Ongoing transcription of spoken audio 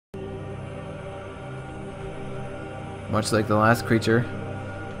Much like the last creature,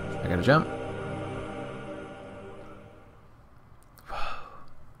 I gotta jump.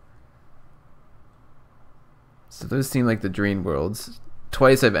 So those seem like the dream worlds.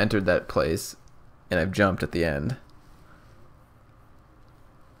 Twice I've entered that place, and I've jumped at the end.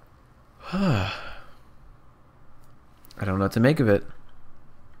 I don't know what to make of it.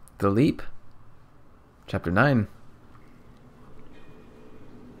 The Leap. Chapter 9.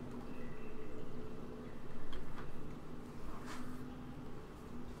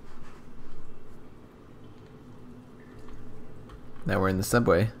 Now we're in the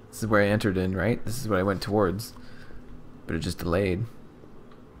subway. This is where I entered in, right? This is what I went towards. But it just delayed.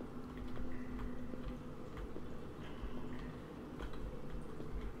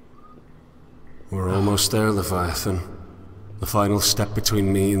 We're almost there, Leviathan. The final step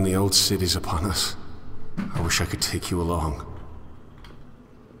between me and the old city's upon us. I wish I could take you along.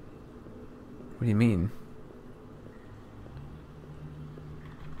 What do you mean?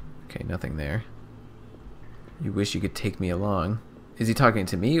 Okay, nothing there. You wish you could take me along. Is he talking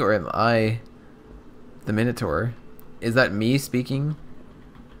to me, or am I the Minotaur? Is that me speaking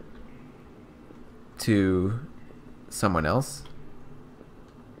to someone else?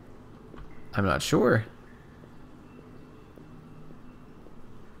 I'm not sure.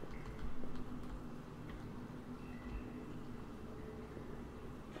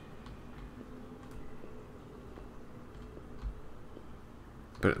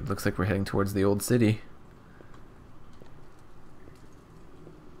 But it looks like we're heading towards the old city.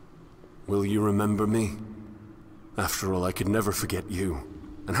 Will you remember me? After all, I could never forget you.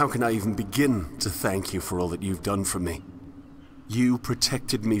 And how can I even begin to thank you for all that you've done for me? You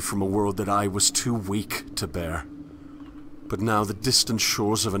protected me from a world that I was too weak to bear. But now the distant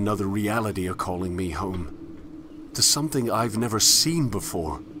shores of another reality are calling me home. To something I've never seen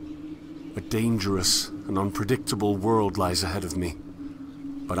before. A dangerous and unpredictable world lies ahead of me.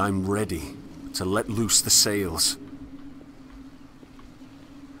 But I'm ready to let loose the sails.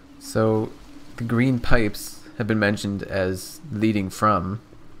 So, the green pipes have been mentioned as leading from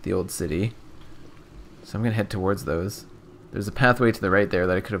the old city. So I'm going to head towards those. There's a pathway to the right there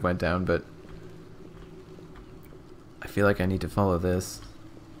that I could have went down, but I feel like I need to follow this.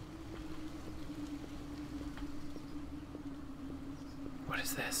 What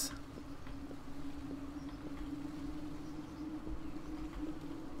is this?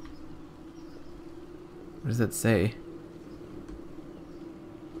 What does that say?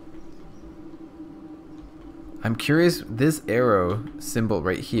 I'm curious, this arrow symbol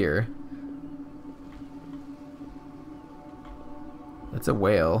right here. That's a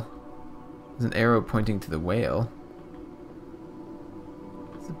whale. There's an arrow pointing to the whale.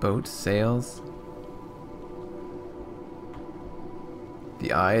 It's a boat, sails.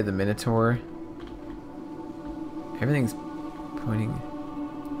 The eye, the Minotaur. Everything's pointing.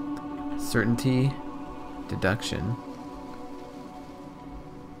 Certainty, deduction.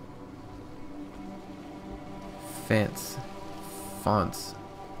 Fonts.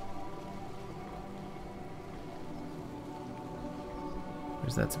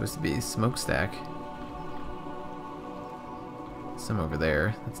 Where's that supposed to be? Smokestack. Some over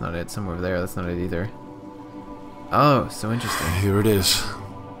there. That's not it. Some over there. That's not it either. Oh, so interesting. Here it is.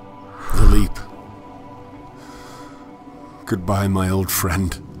 The Leap. Goodbye, my old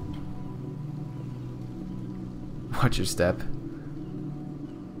friend. Watch your step.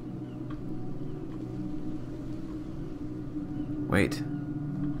 Wait.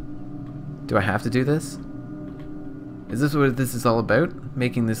 Do I have to do this? Is this what this is all about?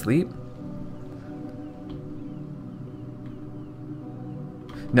 Making this leap?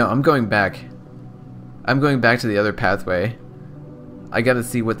 No, I'm going back. I'm going back to the other pathway. I gotta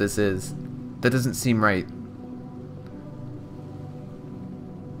see what this is. That doesn't seem right.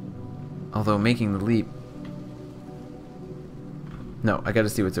 Although making the leap... No, I gotta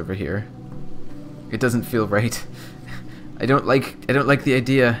see what's over here. It doesn't feel right. I don't like the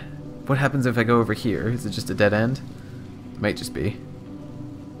idea. What happens if I go over here? Is it just a dead end? Might just be.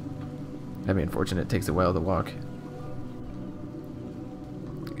 That'd be unfortunate. It takes a while to walk.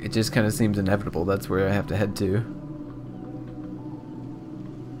 It just kind of seems inevitable. That's where I have to head to.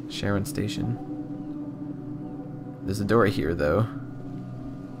 Sharon Station. There's a door here, though.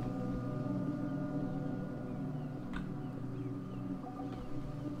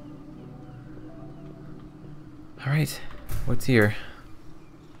 Alright. What's here?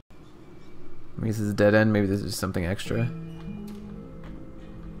 Maybe this is a dead end. Maybe this is something extra.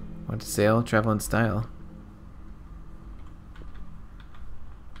 Want to sail? Travel in style.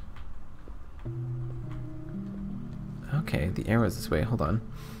 Okay, the arrow's this way. Hold on.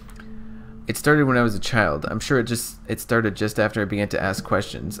 It started when I was a child. I'm sure it started just after I began to ask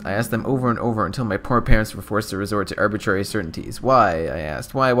questions. I asked them over and over until my poor parents were forced to resort to arbitrary certainties. Why? I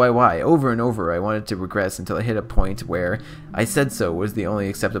asked. Why? Over and over I wanted to regress until I hit a point where I said so was the only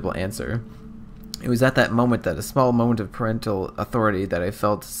acceptable answer. It was at that moment, that a small moment of parental authority, that I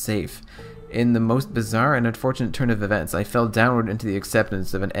felt safe. In the most bizarre and unfortunate turn of events, I fell downward into the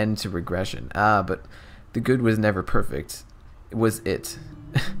acceptance of an end to regression. But the good was never perfect. Was it?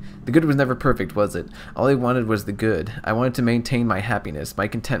 The good was never perfect, was it? All I wanted was the good. I wanted to maintain my happiness, my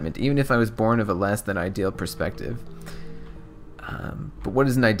contentment, even if I was born of a less than ideal perspective. But what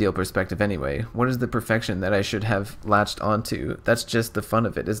is an ideal perspective anyway? What is the perfection that I should have latched onto? That's just the fun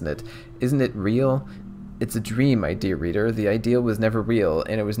of it, isn't it? Isn't it real? It's a dream, my dear reader. The ideal was never real,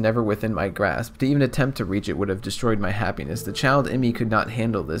 and it was never within my grasp. To even attempt to reach it would have destroyed my happiness. The child in me could not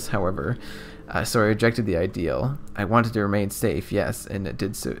handle this, however. So I rejected the ideal. I wanted to remain safe, yes, and it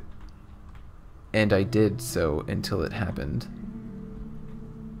did so. And I did so until it happened.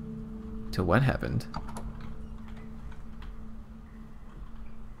 Till what happened?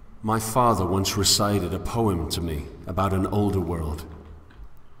 My father once recited a poem to me about an older world.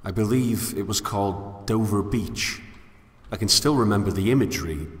 I believe it was called Dover Beach. I can still remember the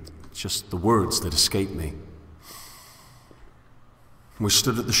imagery, just the words that escape me. We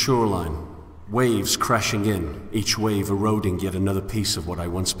stood at the shoreline, waves crashing in, each wave eroding yet another piece of what I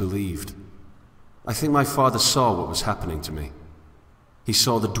once believed. I think my father saw what was happening to me. He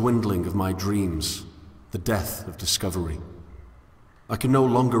saw the dwindling of my dreams, the death of discovery. I could no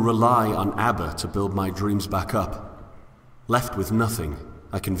longer rely on ABBA to build my dreams back up. Left with nothing,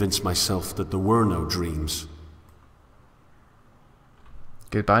 I convinced myself that there were no dreams.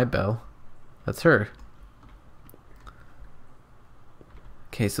 Goodbye, Belle. That's her.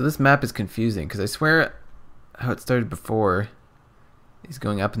 Okay, so this map is confusing, because I swear how it started before is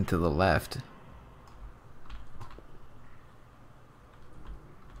going up and to the left.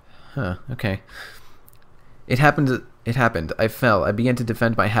 Huh, okay. It happened. I fell. I began to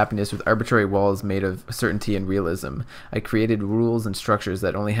defend my happiness with arbitrary walls made of certainty and realism. I created rules and structures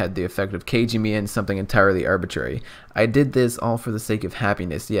that only had the effect of caging me in something entirely arbitrary. I did this all for the sake of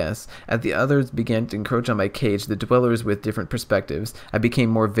happiness, yes. As the others began to encroach on my cage, the dwellers with different perspectives, I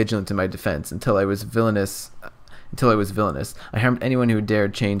became more vigilant in my defense until I was villainous. I harmed anyone who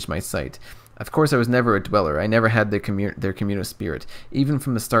dared change my sight. Of course, I was never a dweller. I never had their communal spirit. Even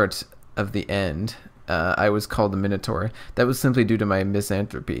from the start of the end, I was called a Minotaur. That was simply due to my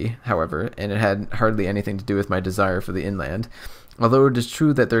misanthropy, however, and it had hardly anything to do with my desire for the inland. Although it is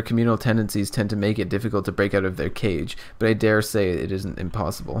true that their communal tendencies tend to make it difficult to break out of their cage, but I dare say it isn't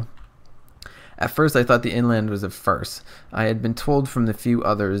impossible. At first I thought the inland was a farce. I had been told from the few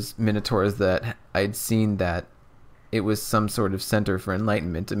others Minotaurs that I'd seen that it was some sort of center for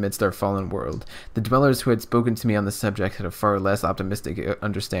enlightenment amidst our fallen world. The dwellers who had spoken to me on the subject had a far less optimistic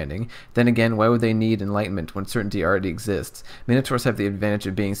understanding. Then again, why would they need enlightenment when certainty already exists? Minotaurs have the advantage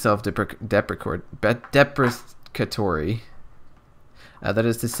of being self-deprecatory. That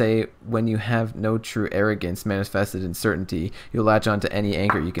is to say, when you have no true arrogance manifested in certainty, you'll latch on to any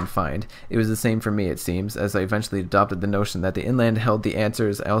anchor you can find. It was the same for me, it seems. As I eventually adopted the notion that the inland held the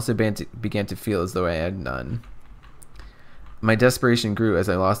answers, I also began to feel as though I had none. My desperation grew as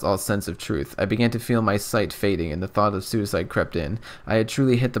I lost all sense of truth. I began to feel my sight fading, and the thought of suicide crept in. I had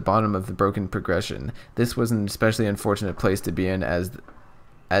truly hit the bottom of the broken progression. This was an especially unfortunate place to be in, as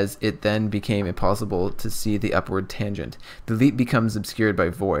it then became impossible to see the upward tangent. The leap becomes obscured by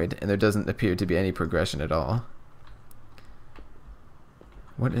void, and there doesn't appear to be any progression at all.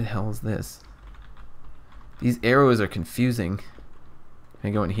 What the hell is this? These arrows are confusing. Can I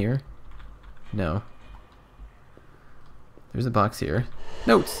go in here? No. There's a box here.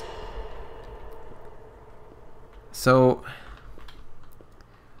 Notes! So,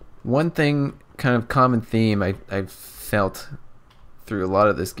 one thing, kind of common theme I've felt through a lot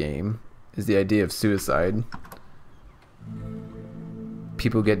of this game is the idea of suicide.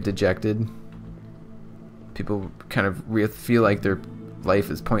 People get dejected. People kind of feel like their life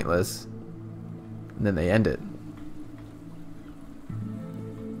is pointless, and then they end it.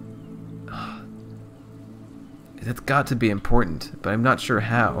 That's got to be important, but I'm not sure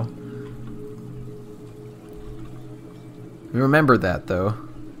how. Remember that, though.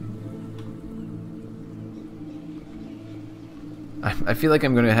 I feel like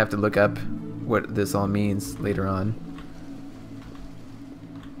I'm going to have to look up what this all means later on.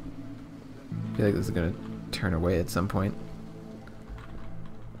 I feel like this is going to turn away at some point.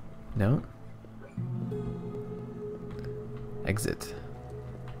 No? Exit.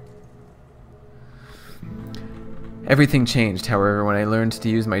 Everything changed, however, when I learned to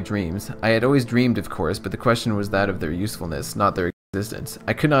use my dreams. I had always dreamed, of course, but the question was that of their usefulness, not their existence.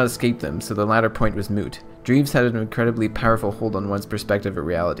 I could not escape them, so the latter point was moot. Dreams had an incredibly powerful hold on one's perspective of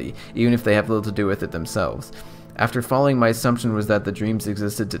reality, even if they have little to do with it themselves. After following, my assumption was that the dreams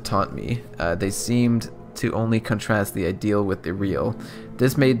existed to taunt me. They seemed to only contrast the ideal with the real.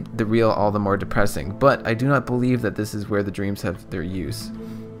 This made the real all the more depressing, but I do not believe that this is where the dreams have their use.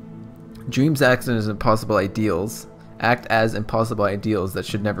 Dreams act as impossible ideals that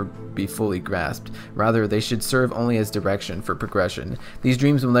should never be fully grasped. Rather, they should serve only as direction for progression. These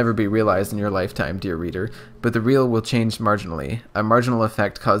dreams will never be realized in your lifetime, dear reader, but the real will change marginally, a marginal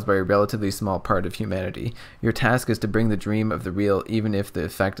effect caused by a relatively small part of humanity. Your task is to bring the dream of the real, even if the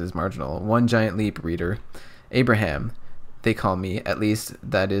effect is marginal. One giant leap, reader. Abraham, they call me, at least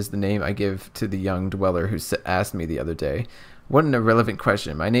that is the name I give to the young dweller who asked me the other day. What an irrelevant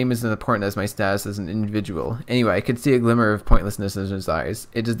question. My name is as important as my status as an individual. Anyway, I could see a glimmer of pointlessness in his eyes.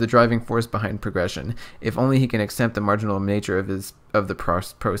 It is the driving force behind progression. If only he can accept the marginal nature of the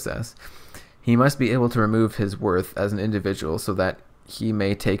process. He must be able to remove his worth as an individual so that he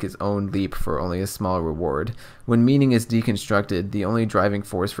may take his own leap for only a small reward. When meaning is deconstructed, the only driving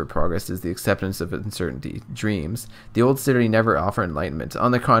force for progress is the acceptance of uncertainty, dreams. The old city never offered enlightenment.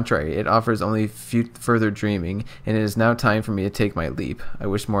 On the contrary, it offers only further dreaming, and it is now time for me to take my leap. I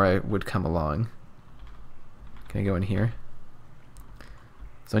wish more would come along. Can I go in here?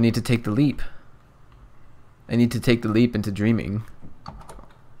 So I need to take the leap. I need to take the leap into dreaming.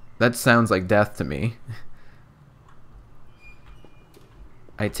 That sounds like death to me.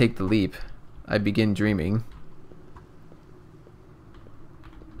 I take the leap. I begin dreaming.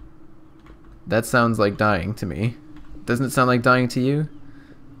 That sounds like dying to me. Doesn't it sound like dying to you?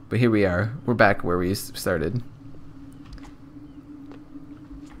 But here we are. We're back where we started.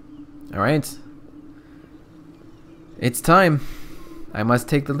 Alright. It's time. I must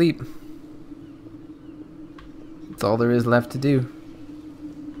take the leap. That's all there is left to do.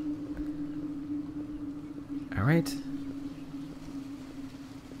 Alright.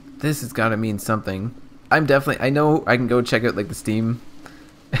 This has got to mean something. I know I can go check out like the Steam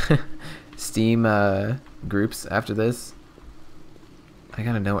groups after this. I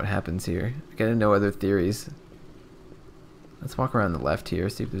gotta know what happens here. I gotta know other theories. Let's walk around the left here,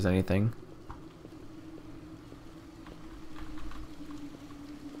 see if there's anything.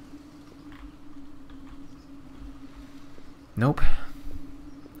 Nope.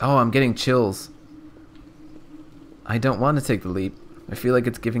 Oh, I'm getting chills. I don't want to take the leap. I feel like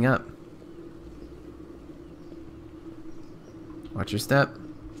it's giving up. Watch your step.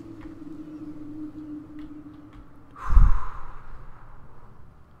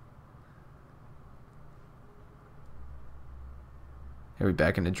 Are we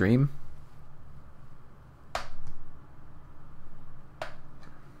back in a dream?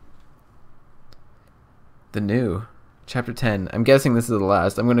 The new. Chapter 10. I'm guessing this is the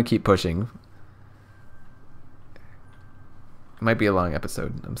last. I'm going to keep pushing. It might be a long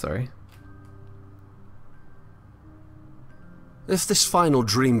episode. I'm sorry. If this final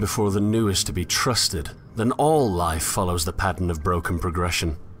dream before the new is to be trusted, then all life follows the pattern of broken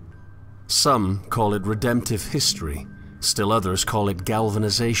progression. Some call it redemptive history, still others call it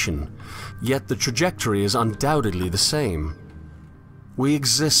galvanization, yet the trajectory is undoubtedly the same. We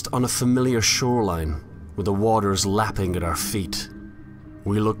exist on a familiar shoreline, with the waters lapping at our feet.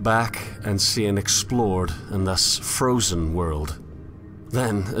 We look back and see an explored and thus frozen world.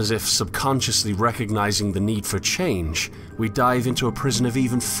 Then, as if subconsciously recognizing the need for change, we dive into a prison of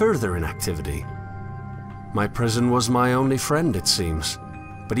even further inactivity. My prison was my only friend, it seems,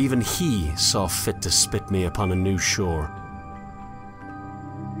 but even he saw fit to spit me upon a new shore.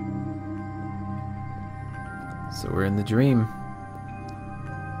 So we're in the dream.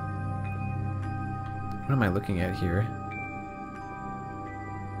 What am I looking at here?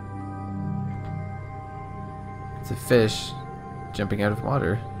 It's a fish jumping out of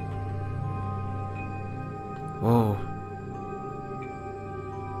water. Whoa.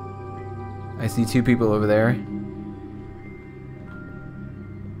 I see two people over there.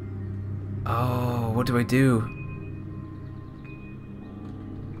 Oh, what do I do?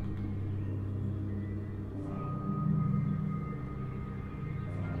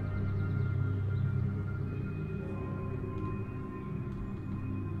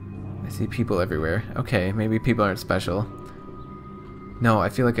 I see people everywhere. Okay, maybe people aren't special. No, I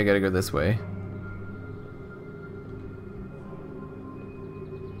feel like I gotta go this way.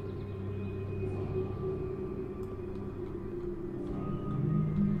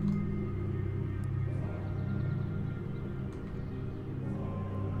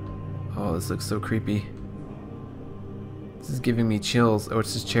 Oh, this looks so creepy. is giving me chills. Oh,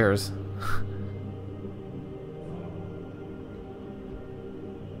 it's just chairs.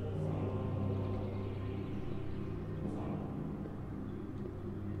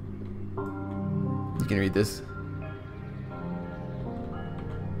 You can read this.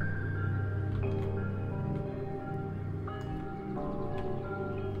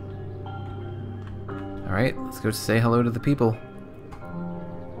 Alright, let's go say hello to the people.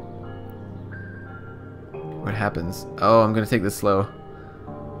 What happens? Oh, I'm gonna take this slow.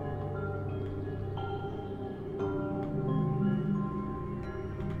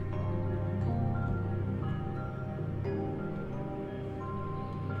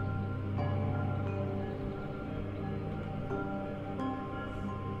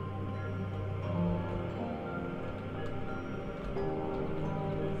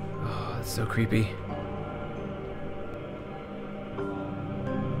 Oh, that's so creepy.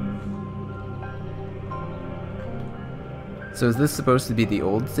 So is this supposed to be the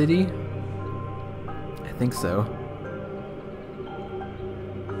old city? I think so.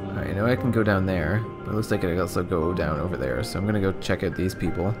 Alright, I know I can go down there, but it looks like I can also go down over there, so I'm gonna go check out these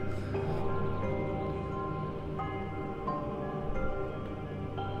people.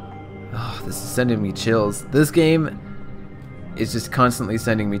 Oh, this is sending me chills. This game is just constantly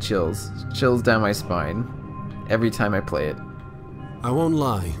sending me chills. Chills down my spine every time I play it. I won't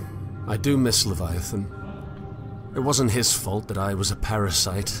lie. I do miss Leviathan. It wasn't his fault that I was a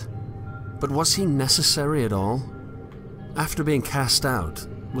parasite. But was he necessary at all? After being cast out,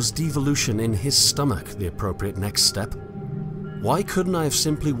 was devolution in his stomach the appropriate next step? Why couldn't I have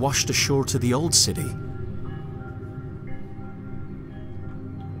simply washed ashore to the old city?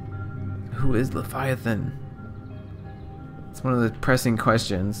 Who is Leviathan? It's one of the pressing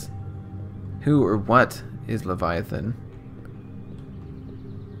questions. Who or what is Leviathan?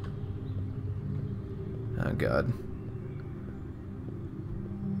 Oh god.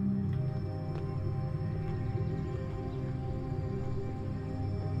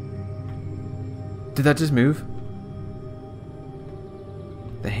 Did that just move?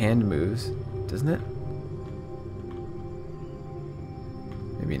 The hand moves, doesn't it?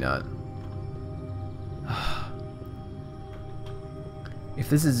 Maybe not. If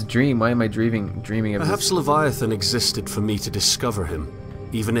this is a dream, why am I dreaming of Perhaps this? Leviathan existed for me to discover him,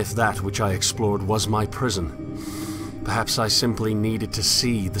 even if that which I explored was my prison. Perhaps I simply needed to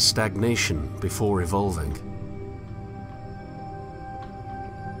see the stagnation before evolving.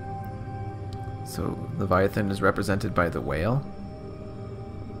 So Leviathan is represented by the whale?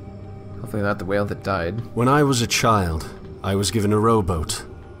 Hopefully not the whale that died. When I was a child, I was given a rowboat.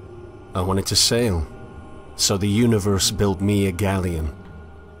 I wanted to sail, so the universe built me a galleon.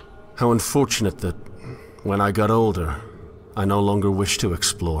 How unfortunate that, when I got older, I no longer wished to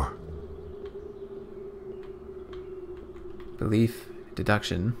explore. Belief,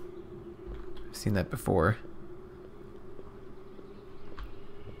 deduction. I've seen that before.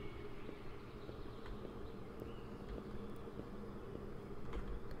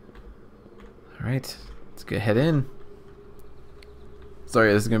 Alright, let's get head in.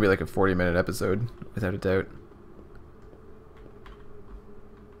 Sorry, this is gonna be like a 40-minute episode, without a doubt.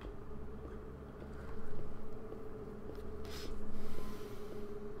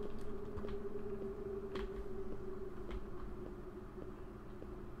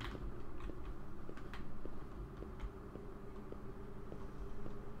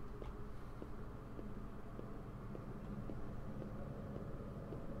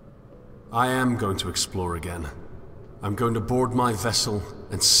 I am going to explore again. I'm going to board my vessel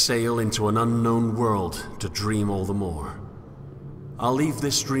and sail into an unknown world to dream all the more. I'll leave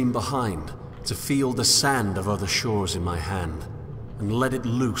this dream behind to feel the sand of other shores in my hand and let it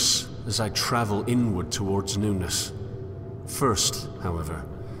loose as I travel inward towards newness. First, however,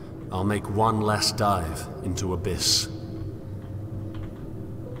 I'll make one last dive into Abyss.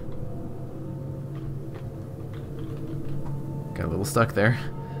 Got a little stuck there.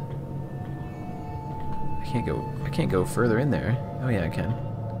 I can't go further in there. Oh yeah, I can.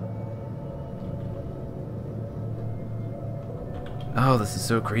 Oh, this is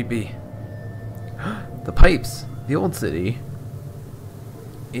so creepy. The pipes! The old city.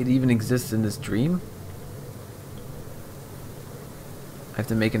 It even exists in this dream? I have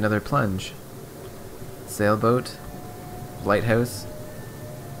to make another plunge. Sailboat. Lighthouse.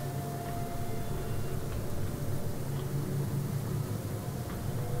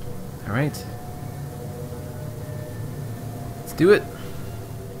 Alright. Let's do it.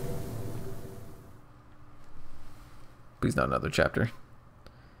 Please not another chapter.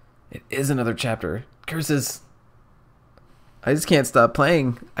 It is another chapter. Curses. I just can't stop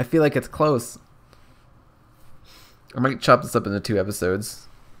playing. I feel like it's close. I might chop this up into 2 episodes,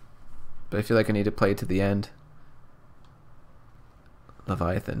 but I feel like I need to play to the end.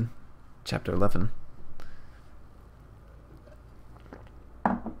 Leviathan, chapter 11.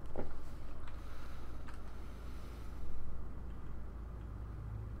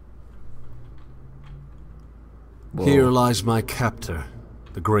 Whoa. Here lies my captor,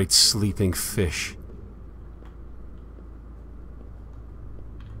 the great sleeping fish.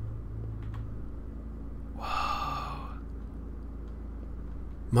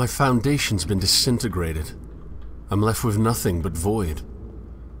 My foundation's been disintegrated. I'm left with nothing but void.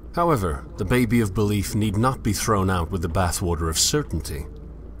 However, the baby of belief need not be thrown out with the bathwater of certainty.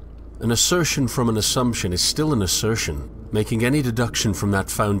 An assertion from an assumption is still an assertion, making any deduction from that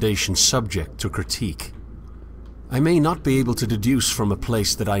foundation subject to critique. I may not be able to deduce from a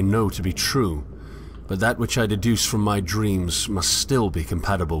place that I know to be true, but that which I deduce from my dreams must still be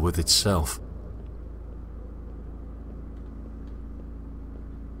compatible with itself.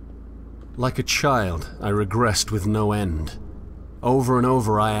 Like a child, I regressed with no end. Over and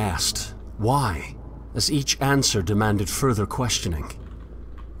over I asked, why? As each answer demanded further questioning.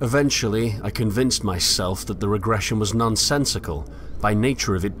 Eventually, I convinced myself that the regression was nonsensical, by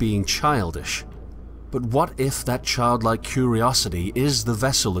nature of it being childish. But what if that childlike curiosity is the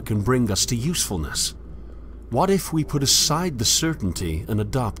vessel that can bring us to usefulness? What if we put aside the certainty and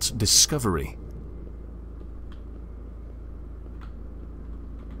adopt discovery?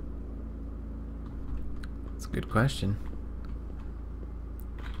 Good question.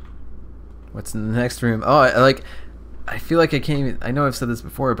 What's in the next room? Oh, I feel like I can't even... I know I've said this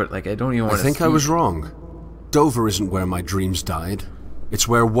before, but like I don't even want to I think speak. I was wrong. Dover isn't where my dreams died. It's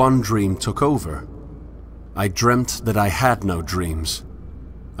where one dream took over. I dreamt that I had no dreams.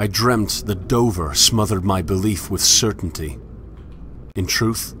 I dreamt that Dover smothered my belief with certainty. In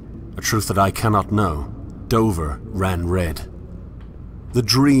truth, a truth that I cannot know, Dover ran red. The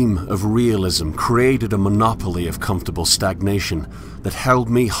dream of realism created a monopoly of comfortable stagnation that held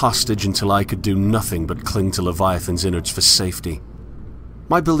me hostage until I could do nothing but cling to Leviathan's innards for safety.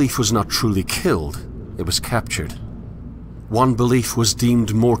 My belief was not truly killed, it was captured. One belief was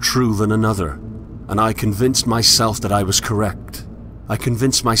deemed more true than another, and I convinced myself that I was correct. I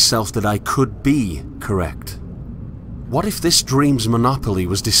convinced myself that I could be correct. What if this dream's monopoly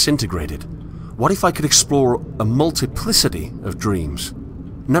was disintegrated? What if I could explore a multiplicity of dreams,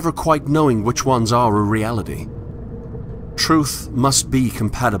 never quite knowing which ones are a reality? Truth must be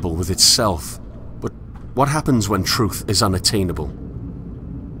compatible with itself, but what happens when truth is unattainable?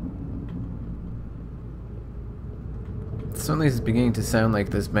 It certainly is beginning to sound like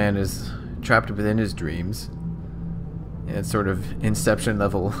this man is trapped within his dreams. And it's sort of Inception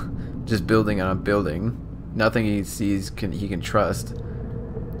level, just building on building. Nothing he sees he can trust.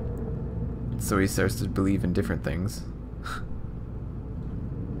 So he starts to believe in different things.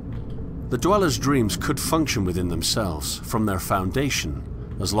 The Dweller's dreams could function within themselves, from their foundation,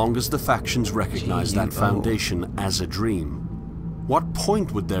 as long as the factions recognize that foundation as a dream. What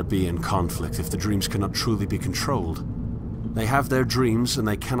point would there be in conflict if the dreams cannot truly be controlled? They have their dreams and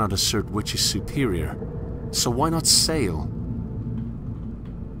they cannot assert which is superior. So why not sail?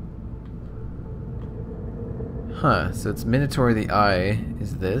 Huh, so it's Minotaur the I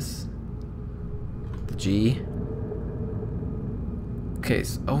is this. The G. Okay,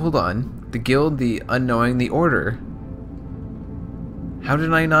 so, oh, hold on. The Guild, the Unknowing, the Order. How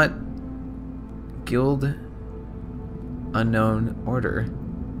did I not... Guild... Unknown Order.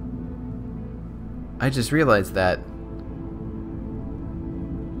 I just realized that.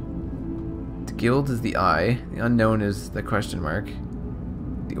 The Guild is the I, the Unknown is the question mark.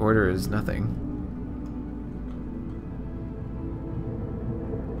 The Order is nothing.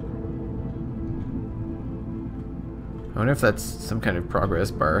 I wonder if that's some kind of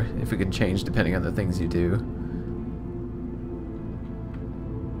progress bar, if it can change depending on the things you do.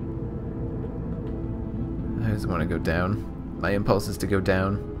 I just want to go down. My impulse is to go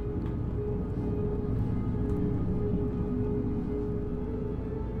down.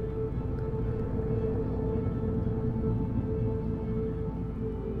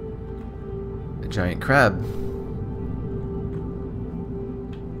 A giant crab.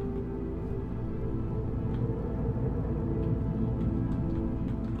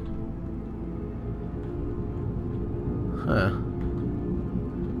 Huh.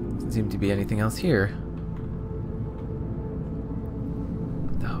 Doesn't seem to be anything else here.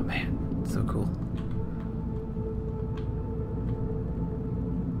 Oh man, so cool.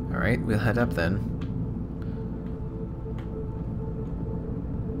 Alright, we'll head up then.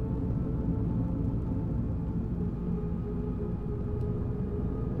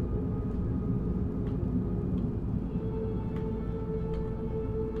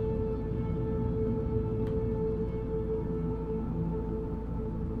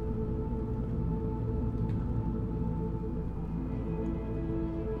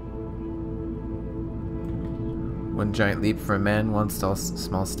 One giant leap for a man, one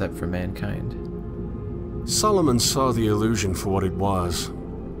small step for mankind. Solomon saw the illusion for what it was.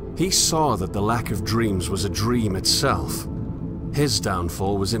 He saw that the lack of dreams was a dream itself. His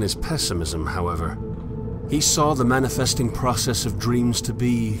downfall was in his pessimism, however. He saw the manifesting process of dreams to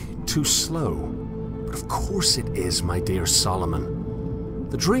be too slow. But of course it is, my dear Solomon.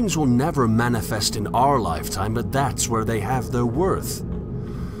 The dreams will never manifest in our lifetime, but that's where they have their worth.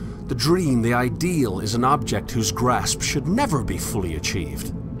 The dream, the ideal, is an object whose grasp should never be fully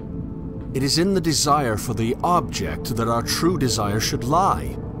achieved. It is in the desire for the object that our true desire should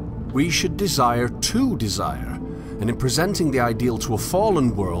lie. We should desire to desire, and in presenting the ideal to a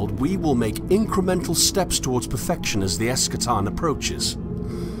fallen world, we will make incremental steps towards perfection as the eschaton approaches.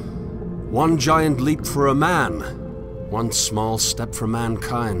 One giant leap for a man, one small step for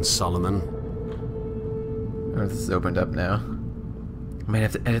mankind, Solomon. Oh, this is opened up now. I might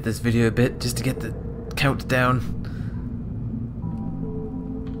have to edit this video a bit just to get the count down.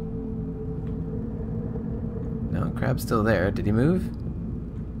 No, crab's still there. Did he move?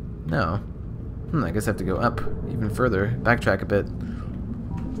 No. I guess I have to go up even further. Backtrack a bit.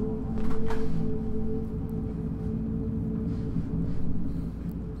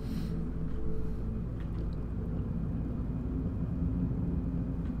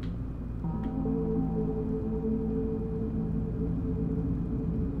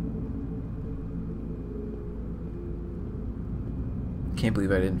 Can't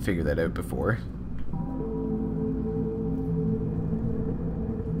believe I didn't figure that out before.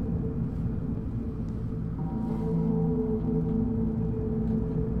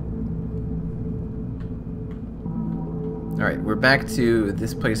 Alright, we're back to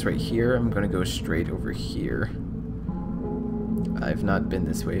this place right here. I'm gonna go straight over here. I've not been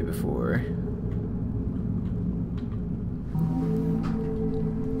this way before.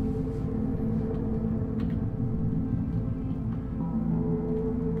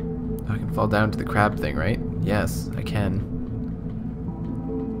 I can fall down to the crab thing, right? Yes, I can.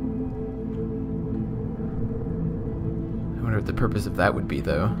 I wonder what the purpose of that would be,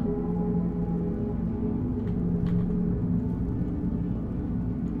 though.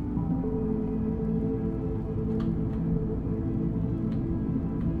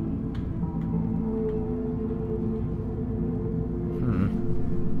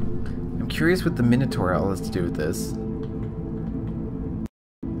 Curious what the Minotaur owl has to do with this.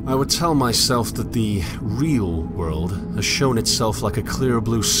 I would tell myself that the real world has shown itself like a clear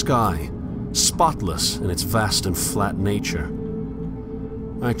blue sky, spotless in its vast and flat nature.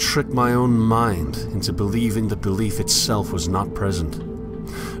 I tricked my own mind into believing that belief itself was not present.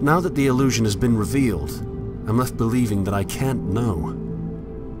 Now that the illusion has been revealed, I'm left believing that I can't know.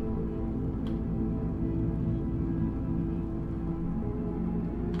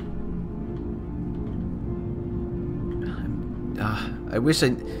 I wish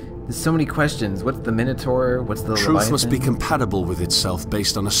there's so many questions. What's the Minotaur? What's the Leviathan? Truth must be compatible with itself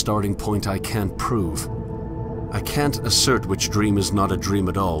based on a starting point I can't prove. I can't assert which dream is not a dream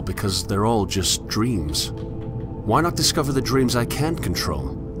at all because they're all just dreams. Why not discover the dreams I can't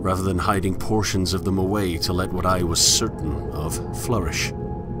control, rather than hiding portions of them away to let what I was certain of flourish?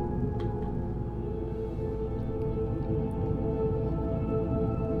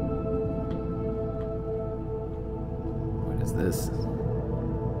 What is this?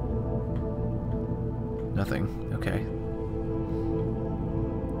 Nothing. Okay.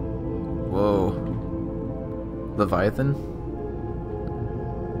 Whoa. Leviathan?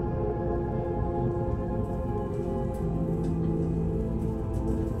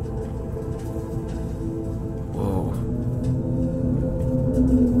 Whoa.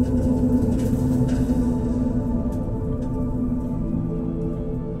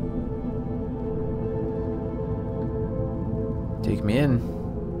 Take me in.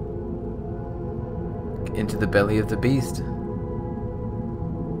 Into the belly of the beast.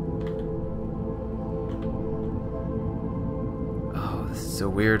 Oh, this is so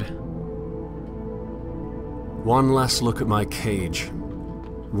weird. One last look at my cage.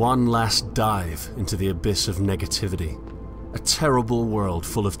 One last dive into the abyss of negativity. A terrible world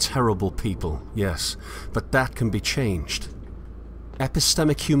full of terrible people, yes, but that can be changed.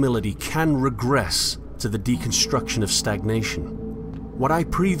 Epistemic humility can regress to the deconstruction of stagnation. What I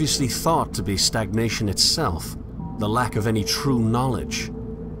previously thought to be stagnation itself, the lack of any true knowledge,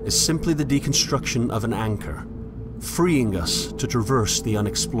 is simply the deconstruction of an anchor, freeing us to traverse the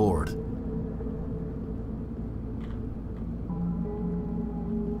unexplored.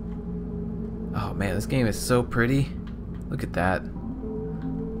 Oh man, this game is so pretty. Look at that.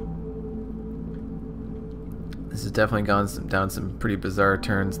 This has definitely gone down some pretty bizarre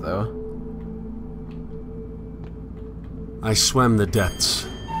turns, though. I swam the depths.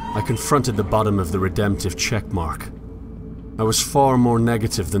 I confronted the bottom of the redemptive checkmark. I was far more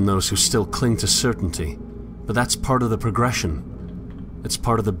negative than those who still cling to certainty, but that's part of the progression. It's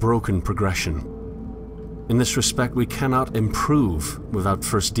part of the broken progression. In this respect, we cannot improve without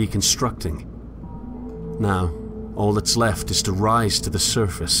first deconstructing. Now, all that's left is to rise to the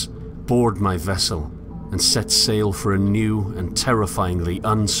surface, board my vessel, and set sail for a new and terrifyingly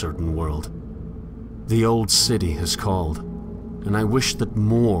uncertain world. The old city has called, and I wish that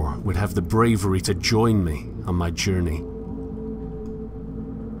more would have the bravery to join me on my journey.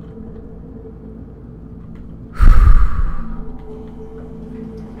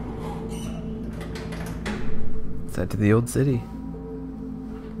 Let's head to the old city.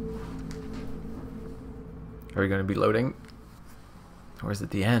 Are we going to be loading? Or is it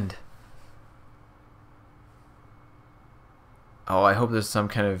the end? Oh, I hope there's some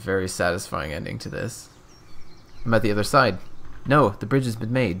kind of very satisfying ending to this. I'm at the other side. No, the bridge has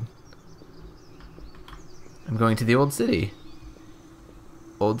been made. I'm going to the old city.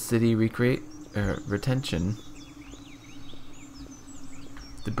 Old city retention.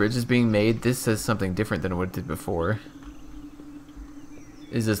 The bridge is being made. This says something different than what it did before.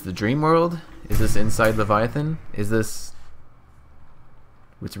 Is this the dream world? Is this inside Leviathan? Is this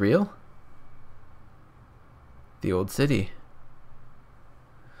what's real? The old city.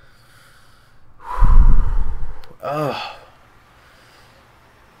 Oh.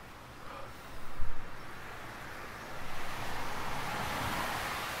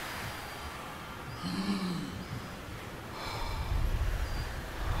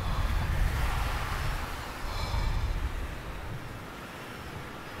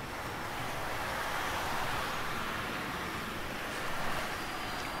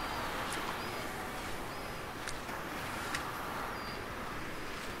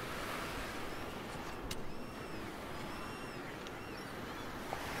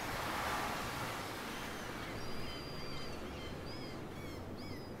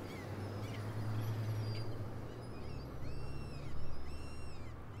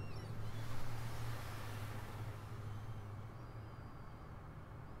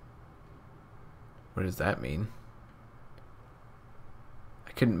 What does that mean?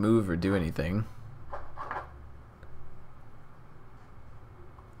 I couldn't move or do anything.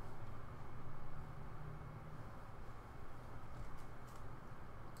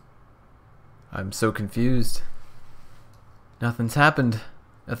 I'm so confused. Nothing's happened.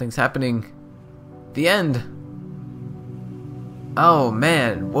 Nothing's happening. The end! Oh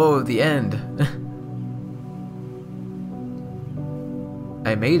man, whoa, the end.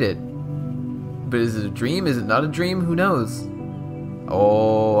 I made it. But is it a dream? Is it not a dream? Who knows?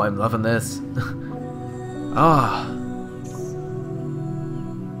 Oh, I'm loving this. Ah.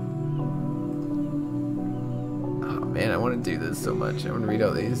 Oh man, I want to do this so much. I want to read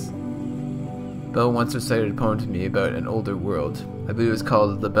all these. Belle once recited a poem to me about an older world. I believe it was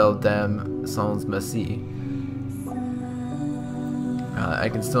called La Belle Dame Sans Merci. I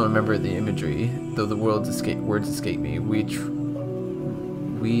can still remember the imagery, though the words escape me.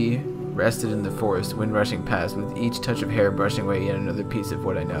 We rested in the forest, wind rushing past, with each touch of hair brushing away yet another piece of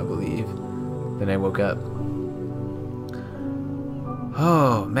what I now believe. Then I woke up.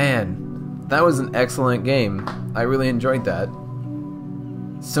 Oh man, that was an excellent game. I really enjoyed that.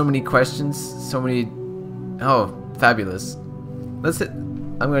 So many questions, so many... Oh, fabulous. That's it.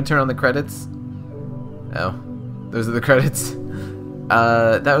 I'm going to turn on the credits. Oh, those are the credits.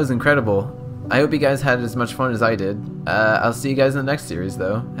 That was incredible. I hope you guys had as much fun as I did. I'll see you guys in the next series,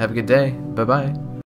 though. Have a good day. Bye-bye.